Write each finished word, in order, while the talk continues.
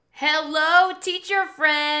Hello, teacher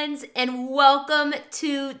friends, and welcome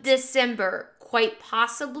to December, quite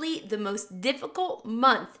possibly the most difficult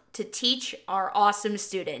month to teach our awesome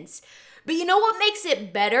students. But you know what makes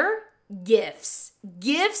it better? Gifts.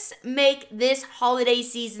 Gifts make this holiday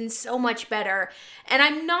season so much better. And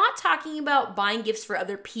I'm not talking about buying gifts for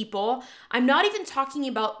other people. I'm not even talking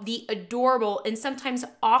about the adorable and sometimes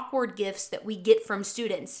awkward gifts that we get from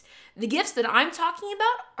students. The gifts that I'm talking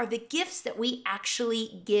about are the gifts that we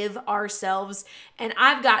actually give ourselves. And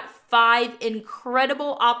I've got 5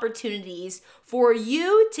 incredible opportunities for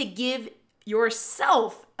you to give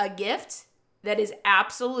yourself a gift that is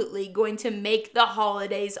absolutely going to make the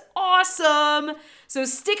holidays awesome. So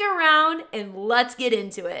stick around and let's get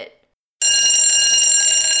into it.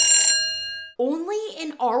 Only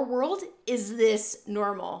in our world is this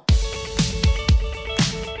normal.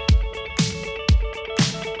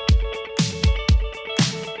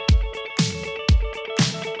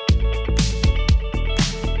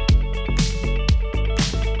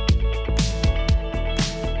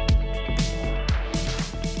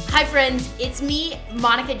 Hi friends, it's me,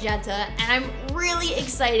 Monica Genta, and I'm really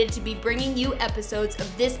excited to be bringing you episodes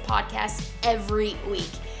of this podcast every week.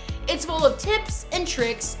 It's full of tips and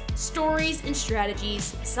tricks, stories and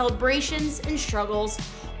strategies, celebrations and struggles,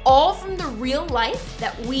 all from the real life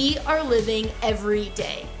that we are living every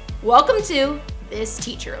day. Welcome to This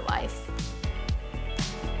Teacher Life.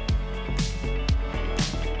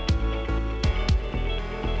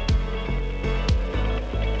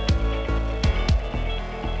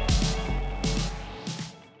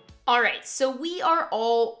 All right, so we are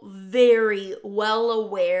all very well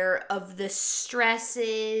aware of the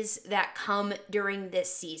stresses that come during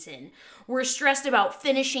this season. We're stressed about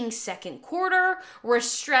finishing second quarter. We're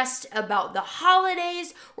stressed about the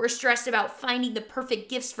holidays. We're stressed about finding the perfect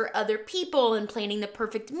gifts for other people and planning the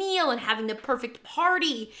perfect meal and having the perfect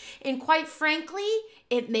party. And quite frankly,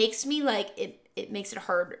 it makes it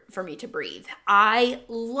hard for me to breathe. I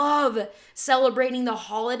love celebrating the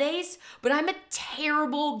holidays, but I'm a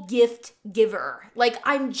terrible gift giver.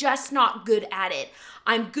 I'm just not good at it.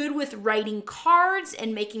 I'm good with writing cards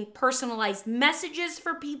and making personalized messages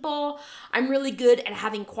for people. I'm really good at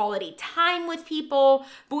having quality time with people.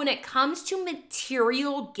 But when it comes to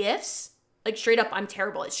material gifts, straight up, I'm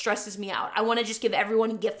terrible. It stresses me out. I want to just give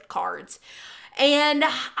everyone gift cards. And as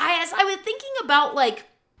I was thinking about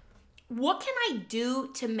what can I do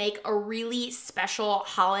to make a really special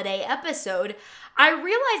holiday episode? I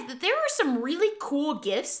realized that there are some really cool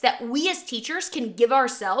gifts that we as teachers can give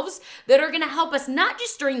ourselves that are going to help us not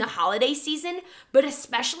just during the holiday season, but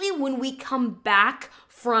especially when we come back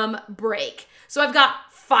from break. So I've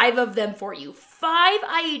got 5 of them for you. 5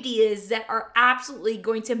 ideas that are absolutely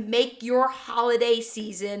going to make your holiday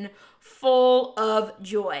season full of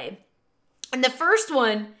joy. And the first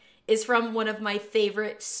one is from one of my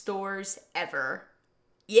favorite stores ever.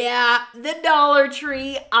 Yeah, the Dollar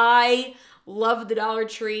Tree. I love the Dollar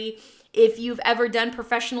Tree. If you've ever done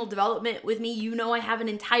professional development with me, you know I have an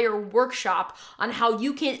entire workshop on how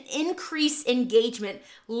you can increase engagement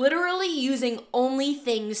literally using only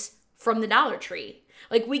things from the Dollar Tree.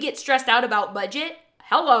 We get stressed out about budget.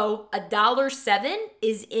 Hello, $1.07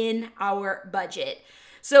 is in our budget.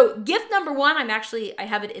 So gift number 1, I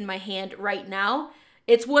have it in my hand right now.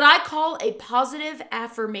 It's what I call a positive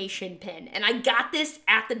affirmation pin, and I got this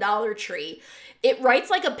at the Dollar Tree. It writes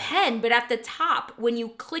like a pen, but at the top, when you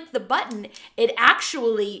click the button, it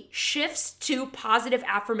actually shifts to positive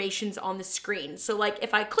affirmations on the screen. So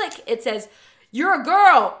if I click, it says, "You're a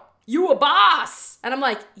girl, you a boss." And I'm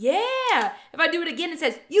like, yeah. If I do it again, it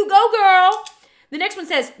says, "You go, girl." The next one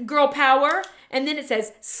says, "Girl power." And then it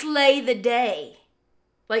says, "Slay the day."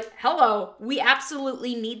 Hello, we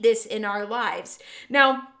absolutely need this in our lives.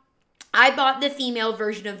 Now, I bought the female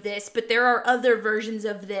version of this, but there are other versions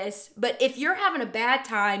of this. But if you're having a bad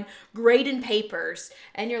time grading papers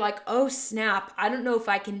and you're like, "Oh snap, I don't know if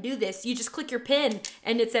I can do this," you just click your pen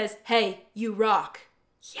and it says, "Hey, you rock."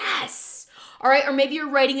 Yes. All right, or maybe you're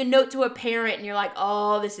writing a note to a parent and you're like,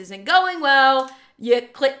 "Oh, this isn't going well." You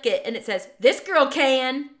click it and it says, "This girl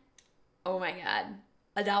can." Oh my God,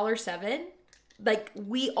 $1.07?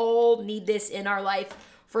 We all need this in our life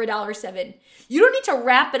for $1.07. You don't need to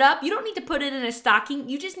wrap it up. You don't need to put it in a stocking.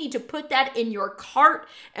 You just need to put that in your cart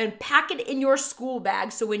and pack it in your school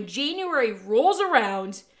bag. So when January rolls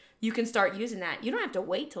around, you can start using that. You don't have to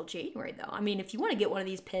wait till January though. If you want to get one of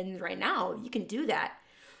these pins right now, you can do that.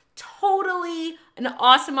 Totally an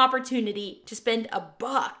awesome opportunity to spend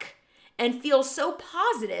 $1 and feel so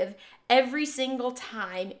positive every single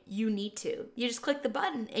time you need to. You just click the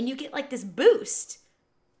button and you get this boost.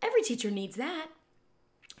 Every teacher needs that.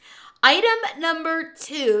 Item number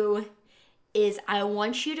 2 is I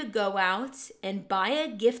want you to go out and buy a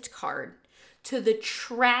gift card to the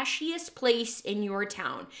trashiest place in your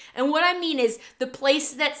town. And what I mean is the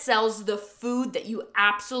place that sells the food that you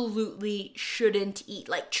absolutely shouldn't eat,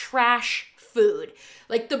 like trash food.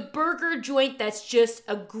 Like the burger joint that's just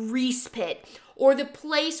a grease pit, or the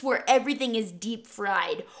place where everything is deep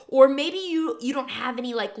fried, or maybe you don't have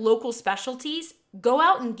any like local specialties. Go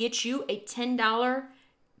out and get you a $10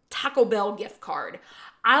 Taco Bell gift card.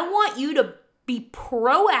 I want you to be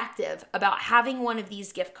proactive about having one of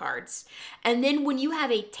these gift cards. And then when you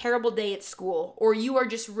have a terrible day at school, or you are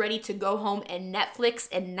just ready to go home and Netflix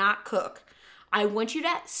and not cook, I want you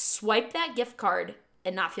to swipe that gift card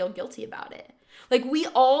and not feel guilty about it. Like, we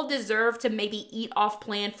all deserve to maybe eat off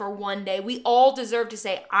plan for one day. We all deserve to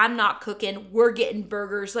say, I'm not cooking, we're getting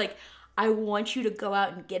burgers. Like, I want you to go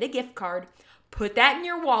out and get a gift card, put that in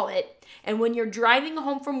your wallet, and when you're driving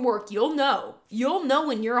home from work, you'll know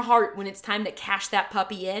in your heart when it's time to cash that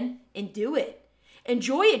puppy in, and do it.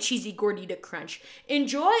 Enjoy a cheesy gordita crunch.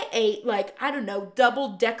 Enjoy a,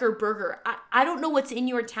 double-decker burger. I don't know what's in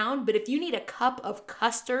your town, but if you need a cup of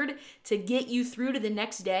custard to get you through to the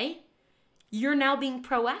next day, you're now being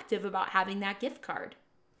proactive about having that gift card.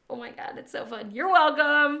 Oh my God, it's so fun. You're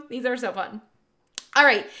welcome. These are so fun. All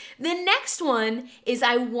right, the next one is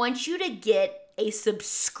I want you to get a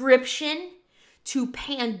subscription to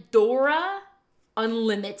Pandora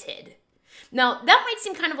Unlimited. Now, that might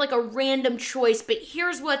seem kind of like a random choice, but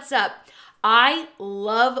here's what's up. I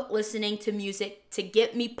love listening to music to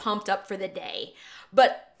get me pumped up for the day.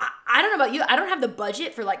 But I don't know about you. I don't have the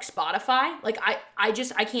budget for like Spotify. Like I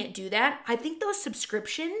can't do that. I think those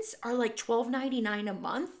subscriptions are like $12.99 a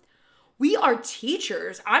month. We are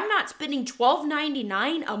teachers. I'm not spending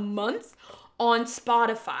 $12.99 a month on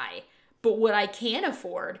Spotify. But what I can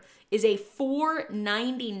afford is a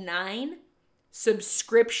 $4.99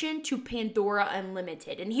 subscription to Pandora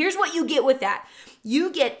Unlimited. And here's what you get with that.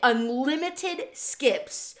 You get unlimited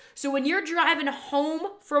skips. So when you're driving home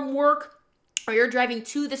from work or you're driving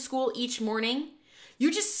to the school each morning,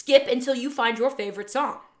 you just skip until you find your favorite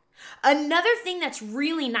song. Another thing that's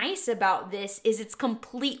really nice about this is it's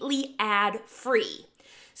completely ad-free.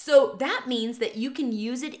 So that means that you can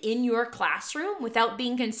use it in your classroom without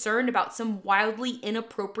being concerned about some wildly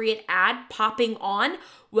inappropriate ad popping on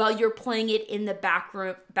while you're playing it in the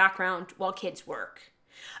background while kids work.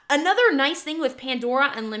 Another nice thing with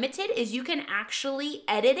Pandora Unlimited is you can actually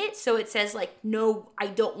edit it so it says like, no, I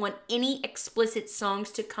don't want any explicit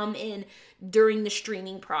songs to come in during the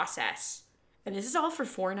streaming process. And this is all for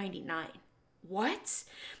 $4.99. What?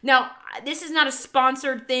 Now, this is not a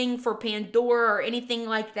sponsored thing for Pandora or anything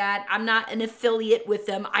like that. I'm not an affiliate with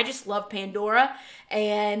them. I just love Pandora,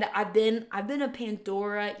 and I've been a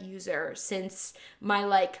Pandora user since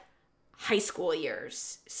my high school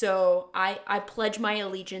years. So I pledge my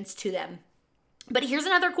allegiance to them. But here's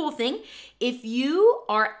another cool thing. If you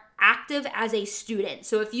are active as a student,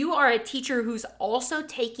 so if you are a teacher who's also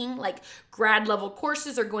taking grad level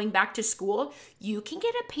courses or going back to school, you can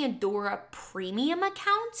get a Pandora premium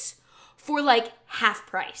account for half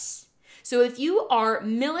price. So if you are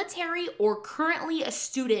military or currently a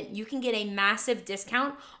student, you can get a massive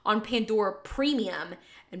discount on Pandora Premium.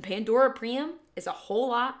 And Pandora Premium is a whole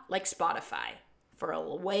lot like Spotify for a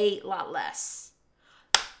lot less.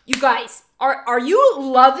 You guys, are you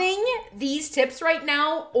loving these tips right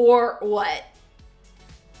now or what?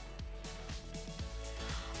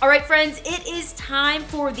 All right, friends, it is time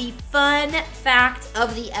for the fun fact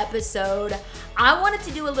of the episode. I wanted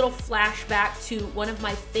to do a little flashback to one of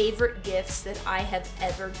my favorite gifts that I have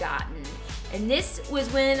ever gotten. And this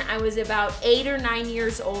was when I was about 8 or 9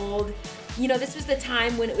 years old. You know, this was the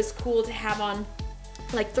time when it was cool to have on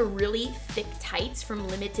the really thick tights from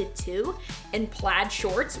Limited Too and plaid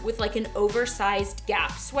shorts with an oversized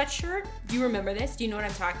Gap sweatshirt. Do you remember this? Do you know what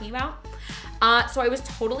I'm talking about? So I was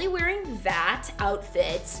totally wearing that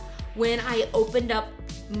outfit when I opened up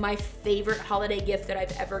my favorite holiday gift that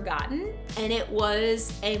I've ever gotten, and it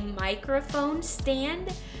was a microphone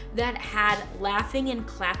stand that had laughing and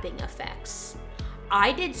clapping effects.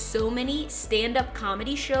 I did so many stand-up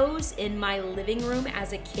comedy shows in my living room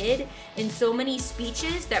as a kid and so many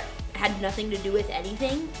speeches that had nothing to do with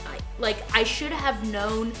anything. I should have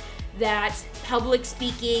known that public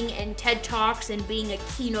speaking and TED Talks and being a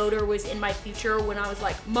keynoter was in my future when I was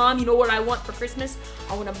like, Mom, you know what I want for Christmas?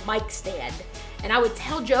 I want a mic stand. And I would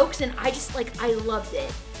tell jokes and I loved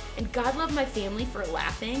it. And God loved my family for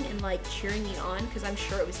laughing and cheering me on, because I'm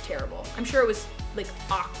sure it was terrible. I'm sure it was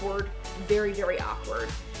awkward, very, very awkward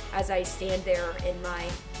as I stand there in my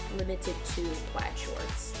Limited Too plaid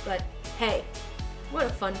shorts. But hey, What a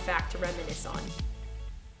fun fact to reminisce on.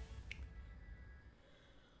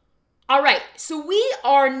 All right, so we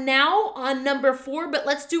are now on number 4, but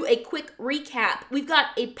let's do a quick recap. We've got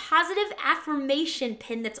a positive affirmation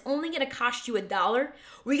pin that's only going to cost you $1.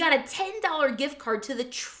 We got a $10 gift card to the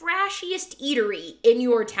trashiest eatery in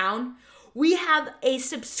your town. We have a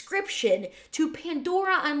subscription to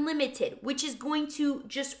Pandora Unlimited, which is going to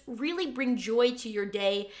just really bring joy to your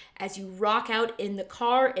day as you rock out in the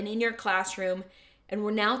car and in your classroom. And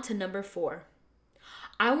we're now to number 4.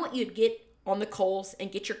 I want you to get on the Kohl's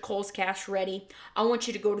and get your Kohl's Cash ready. I want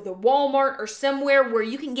you to go to the Walmart or somewhere where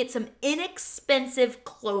you can get some inexpensive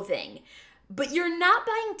clothing. But you're not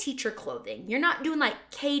buying teacher clothing. You're not doing like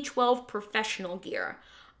K-12 professional gear.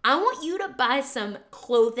 I want you to buy some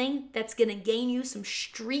clothing that's going to gain you some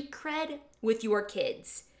street cred with your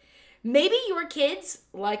kids. Maybe your kids,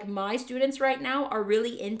 like my students right now, are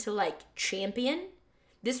really into like Champion.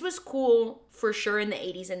 This was cool for sure in the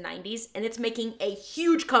 80s and 90s, and it's making a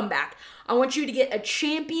huge comeback. I want you to get a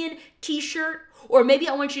Champion t-shirt, or maybe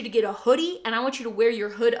I want you to get a hoodie, and I want you to wear your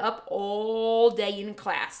hood up all day in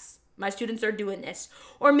class. My students are doing this.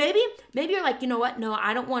 Or maybe you're like, you know what? No,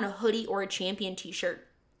 I don't want a hoodie or a Champion t-shirt.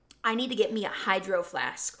 I need to get me a Hydro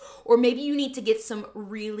Flask. Or maybe you need to get some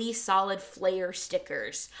really solid Flair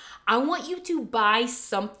stickers. I want you to buy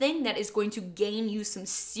something that is going to gain you some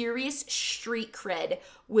serious street cred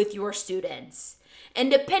with your students.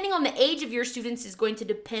 And depending on the age of your students is going to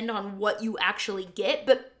depend on what you actually get.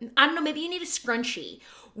 But I don't know, maybe you need a scrunchie.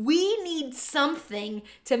 We need something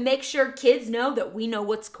to make sure kids know that we know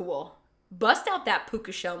what's cool. Bust out that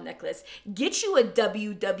puka shell necklace. Get you a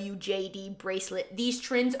WWJD bracelet. These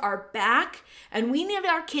trends are back, and we need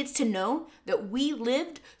our kids to know that we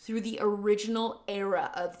lived through the original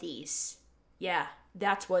era of these. Yeah,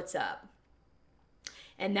 that's what's up.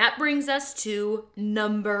 And that brings us to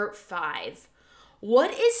number 5.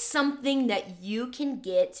 What is something that you can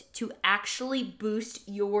get to actually boost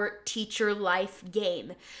your teacher life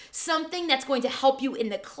game? Something that's going to help you in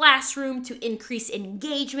the classroom to increase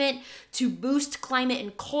engagement, to boost climate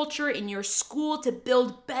and culture in your school, to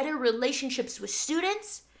build better relationships with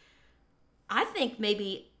students? I think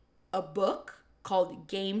maybe a book called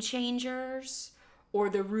Game Changers,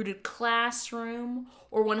 or The Rooted Classroom,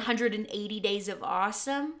 or 180 Days of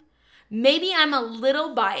Awesome. Maybe I'm a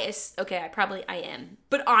little biased. Okay, I am.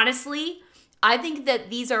 But honestly, I think that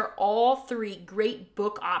these are all 3 great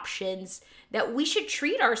book options that we should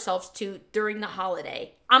treat ourselves to during the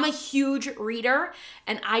holiday. I'm a huge reader,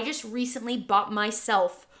 and I just recently bought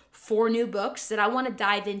myself 4 new books that I want to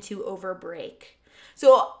dive into over break.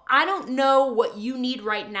 So I don't know what you need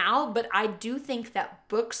right now, but I do think that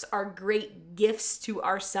books are great gifts to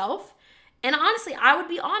ourselves. And honestly, I would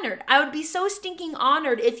be honored. I would be so stinking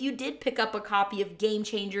honored if you did pick up a copy of Game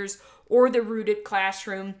Changers or The Rooted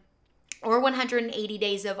Classroom or 180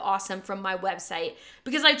 Days of Awesome from my website,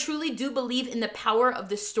 because I truly do believe in the power of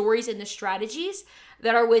the stories and the strategies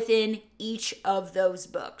that are within each of those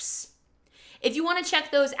books. If you want to check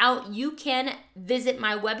those out, you can visit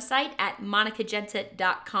my website at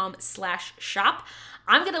monicagenta.com/shop.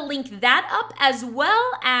 I'm going to link that up, as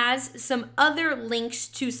well as some other links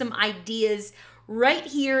to some ideas right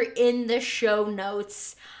here in the show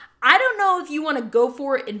notes. I don't know if you want to go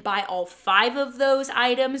for it and buy all 5 of those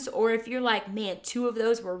items, or if you're like, man, 2 of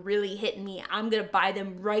those were really hitting me. I'm going to buy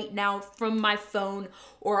them right now from my phone,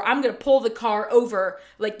 or I'm going to pull the car over.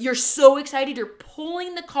 Like, you're so excited, you're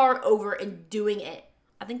pulling the car over and doing it.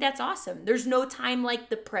 I think that's awesome. There's no time like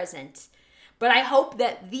the present. But I hope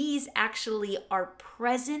that these actually are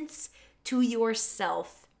presents to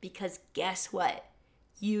yourself, because guess what?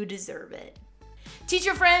 You deserve it.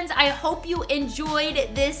 Teacher friends, I hope you enjoyed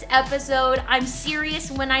this episode. I'm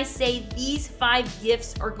serious when I say these 5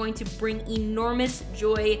 gifts are going to bring enormous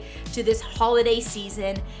joy to this holiday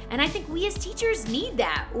season. And I think we as teachers need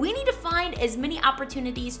that. We need to find as many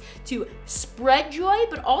opportunities to spread joy,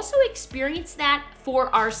 but also experience that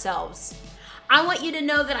for ourselves. I want you to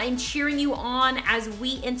know that I'm cheering you on as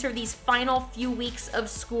we enter these final few weeks of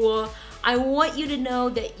school. I want you to know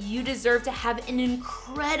that you deserve to have an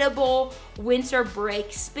incredible winter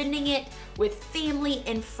break, spending it with family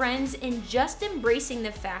and friends, and just embracing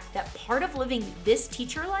the fact that part of living this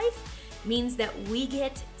teacher life means that we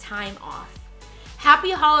get time off.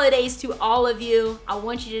 Happy holidays to all of you. I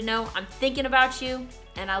want you to know I'm thinking about you,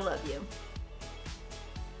 and I love you.